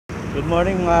Good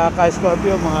morning mga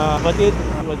ka-Scorpio, mga kapatid.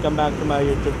 Welcome back to my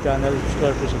YouTube channel,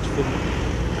 Scorpio 16.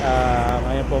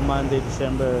 Ngayon po Monday,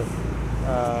 December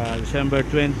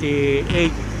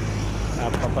 28.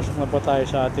 Papasok na po tayo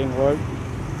sa ating work.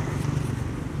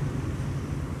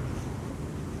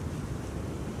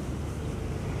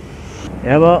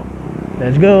 Yeah po,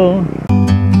 let's go.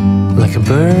 Like a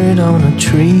bird on a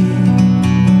tree,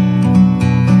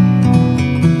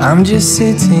 I'm just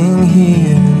sitting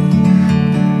here.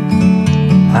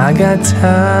 I got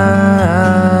time,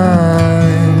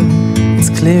 it's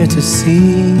clear to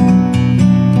see.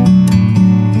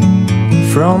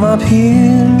 From up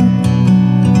here,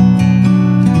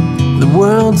 the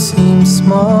world seems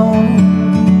small.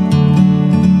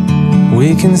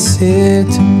 We can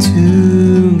sit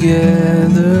together,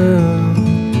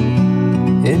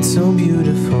 it's so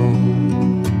beautiful.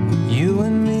 You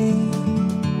and me,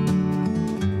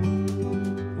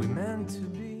 we meant to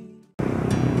be.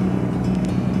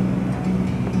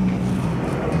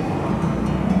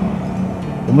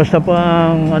 Kumusta po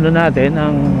ang ano natin,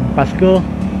 ang Pasko?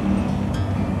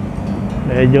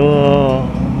 Medyo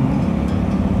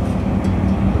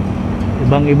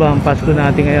ibang-iba ang Pasko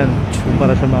natin ngayon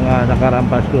kumpara sa mga nakaraang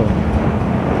Pasko.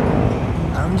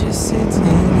 I'm just sitting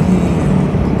here,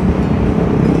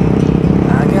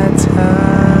 I got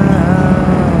time,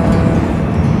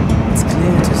 it's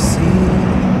clear to see.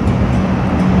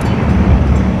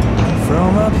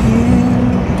 From up here,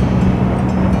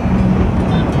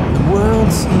 the world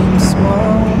seems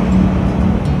small.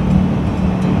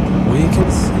 We can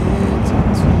sit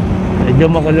Medyo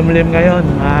makulimlim ngayon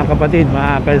mga kapatid,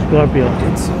 mga ka-Scorpio,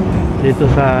 it's so beautiful. dito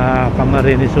sa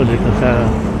Camarines Sur, dito sa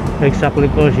exact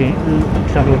location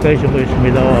ko is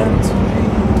Milaor.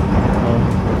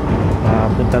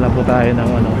 Punta na po tayo ng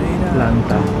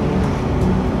planta.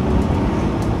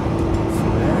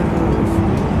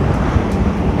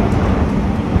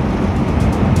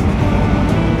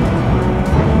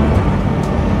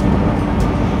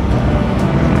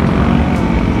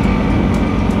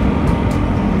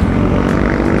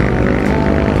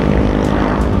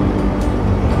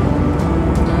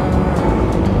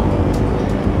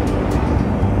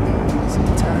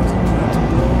 Sometimes you need to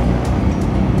go,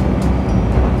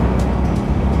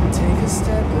 take a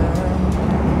step back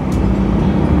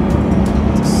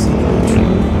to see the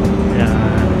truth.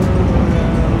 Yan.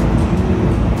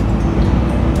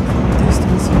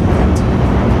 Distance you can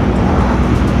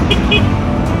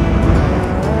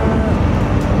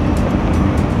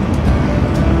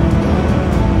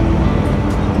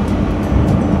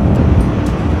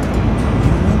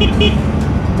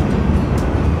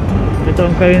Ito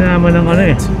ang kayo naman ng ano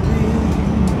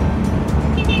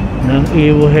ng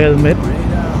Evo helmet.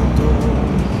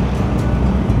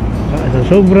 Sa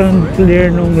sobrang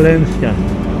clear nung lens niya,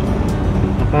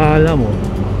 akala mo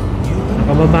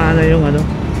nakababa na yung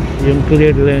yung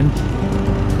clear lens.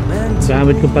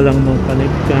 Gamit ko pa lang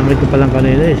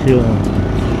kanina is yung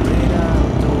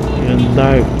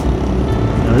dark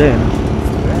na lens,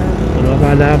 pero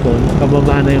akala ko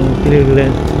nakababa na yung clear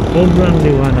lens. Sobrang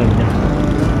liwanag niya.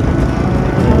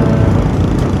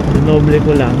 Dinoble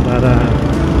ko lang para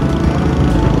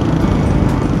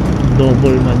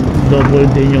double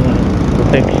din yung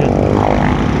protection,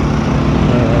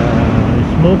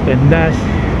 smoke and dust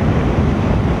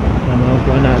na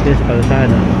makukuha natin sa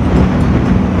kalsada.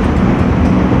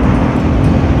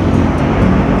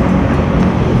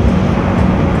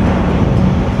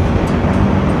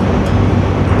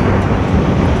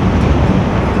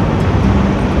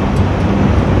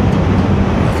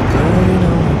 bird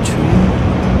on a tree.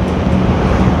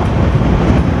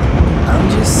 I'm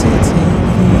just sitting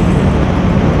here,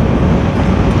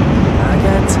 I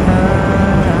got time,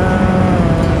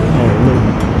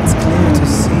 it's clear to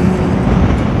see.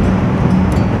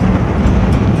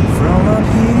 From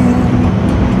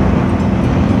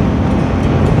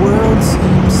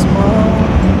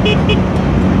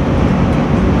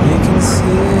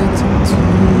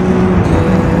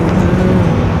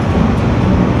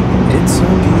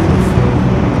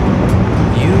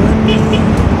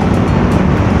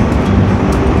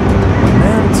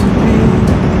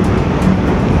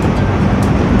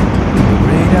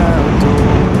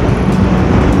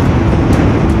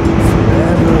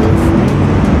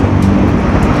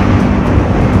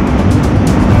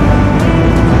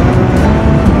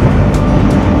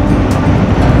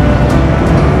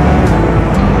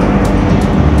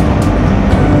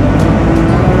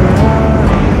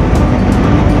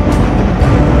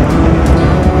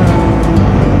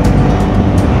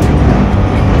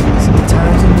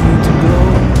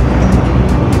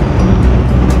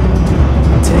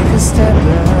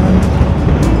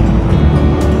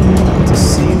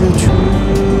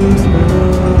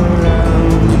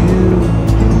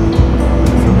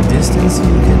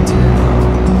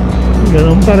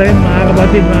ganun pa rin mga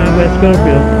kapatid, mga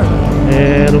ka-Scorpio,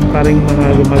 meron pa rin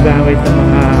mga gumagamit ng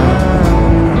mga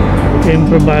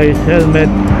improvised helmet.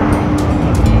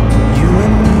 You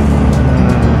and me,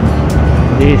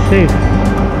 Di safe.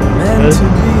 meant to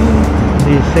be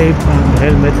Di safe ang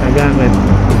helmet na gamit.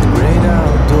 the great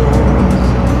outdoors,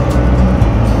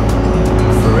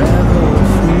 forever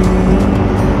free.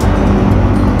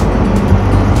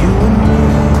 You and me,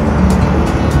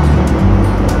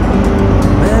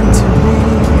 meant to be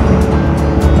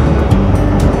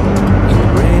in the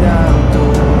great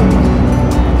outdoors,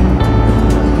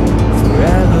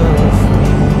 forever free.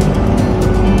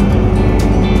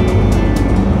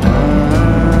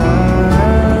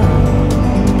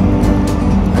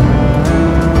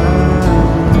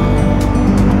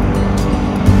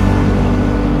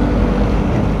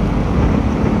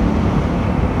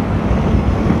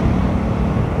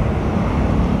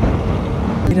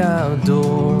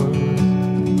 Outdoors,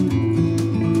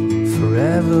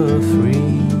 forever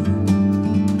free.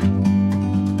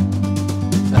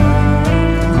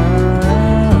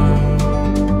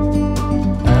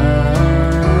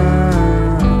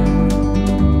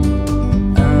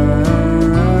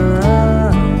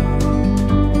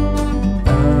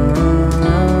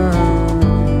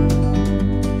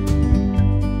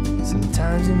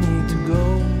 Sometimes you need to go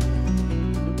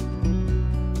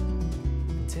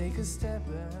and take a step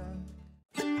back.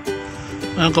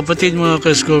 Mga kapatid, mga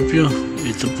ka-Scorpio,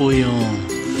 ito po yung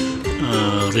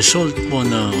result po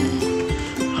ng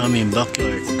aming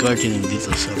backyard gardening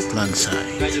dito sa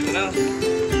Plansay.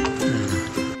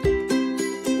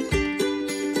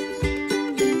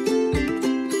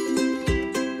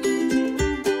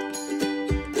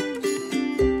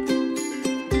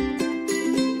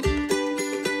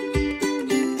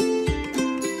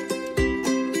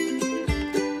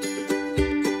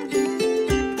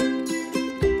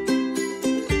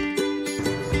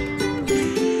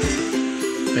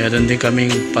 Meron din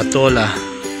kaming patola.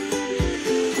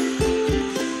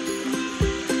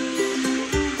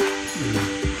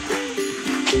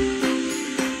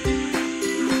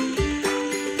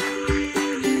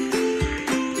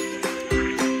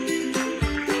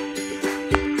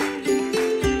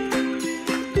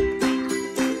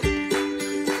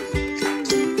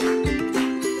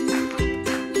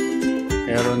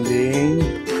 Meron din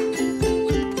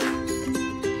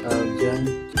dyan.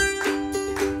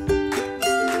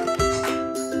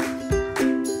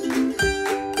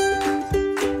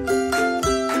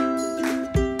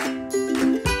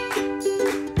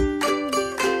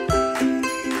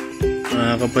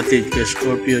 Mga kapatid,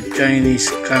 ka-Scorpio, Chinese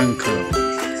canker.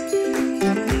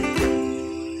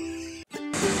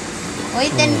 Uy,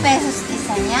 10 pesos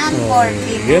isa niyan,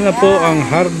 40 Yan na po ang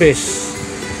harvest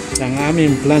ng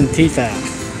aming plantita.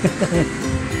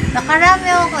 Nakarami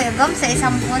ako kuya Gam, sa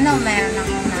isang puno meron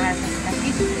akong na-harvest na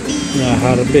 50.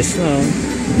 Na-harvest na. Oh.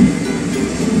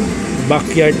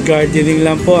 Backyard gardening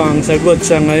lang po ang sagot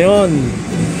sa ngayon.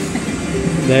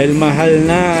 Dahil mahal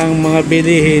na ang mga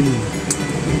bilihin.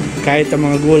 Kahit ang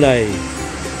mga gulay.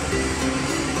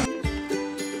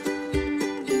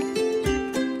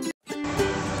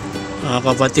 Mga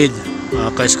kapatid, mga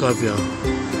ka-Scorpio,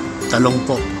 talong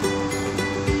po.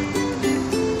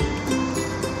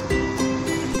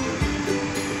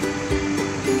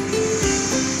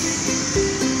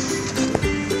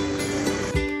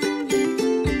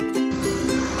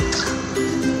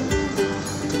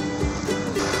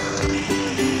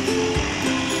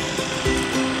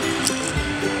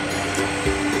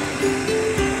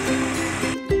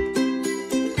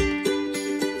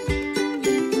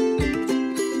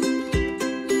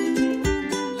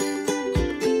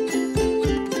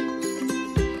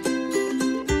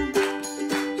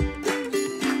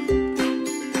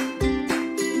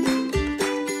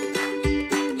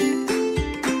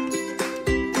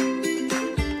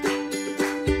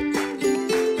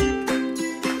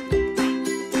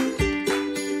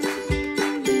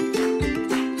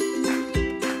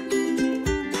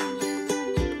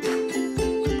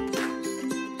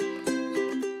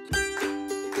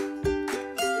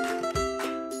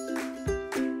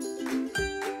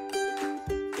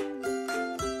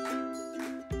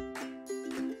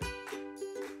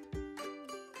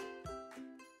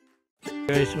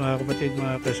 Guys, mga kapatid,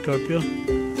 mga ka-Scorpio,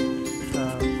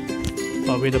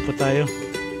 pauwi na po tayo.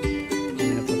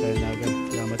 Pauwi na po tayo na agad.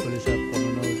 Salamat ulit sa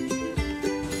panonood.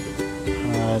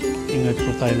 At ingat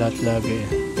po tayo lahat lagi.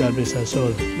 God bless us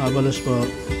all. Mabalos po.